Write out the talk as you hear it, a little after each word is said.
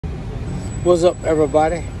What's up,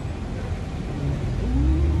 everybody?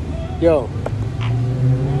 Yo,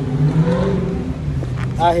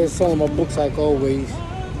 out here selling my books like always.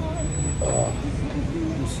 Let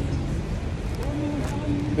me see.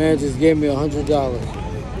 Man just gave me $100.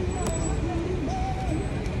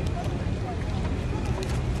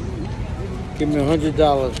 Give me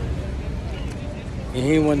 $100, and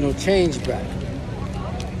he ain't want no change back.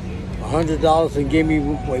 $100 and gave me.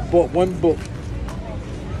 Wait, bought one book.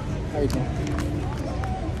 How you doing?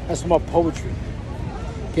 That's my poetry.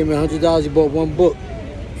 Gave me $100, he bought one book.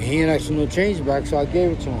 And he ain't asked no change back, so I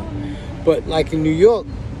gave it to him. But like in New York,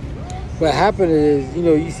 what happened is, you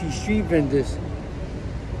know, you see street vendors,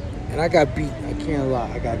 and I got beat. I can't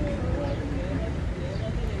lie, I got beat.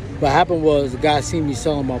 What happened was, the guy seen me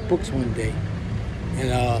selling my books one day,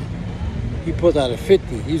 and he pulled out a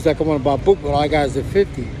 50. He was like, I want to buy a book, but all I got is a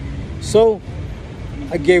 50. So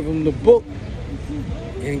I gave him the book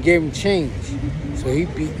and gave him change. So he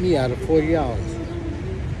beat me out of $40.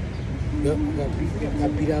 Yep,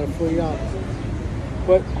 got beat out of $40.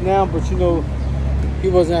 But you know, he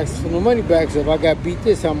wasn't asking for no money back, so if I got beat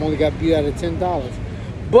this time, I only got beat out of $10.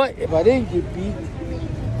 But if I didn't get beat,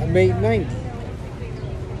 I made 90.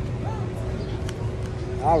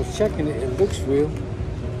 I was checking it, it looks real.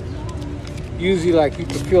 Usually, like, you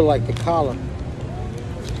can feel like the collar.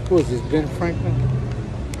 Who is this, Ben Franklin?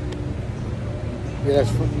 Yeah,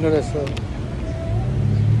 that's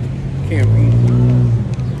can't read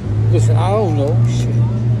it. Listen, I don't know, shit.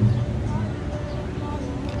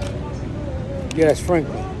 Yeah, that's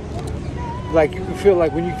Franklin. Like, you can feel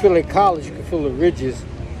like, when you feel their collars, you can feel the ridges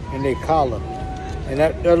in their collar. And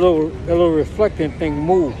that little reflecting thing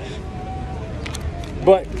moves.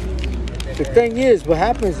 But the thing is, what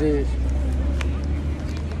happens is,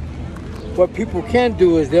 what people can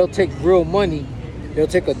do is they'll take real money, they'll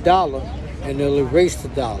take $1 and they'll erase the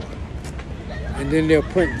dollar. And then they'll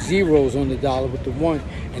print zeros on the dollar with the one,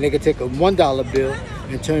 and they can take a $1 bill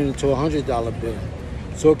and turn it into a $100 bill.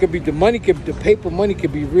 So it could be, the paper money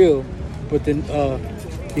could be real, but then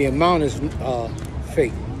the amount is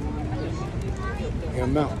fake. The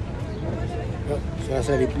amount. Yep. So that's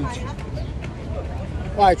how they beat you.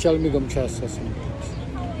 All right, y'all, let me go try to sell something.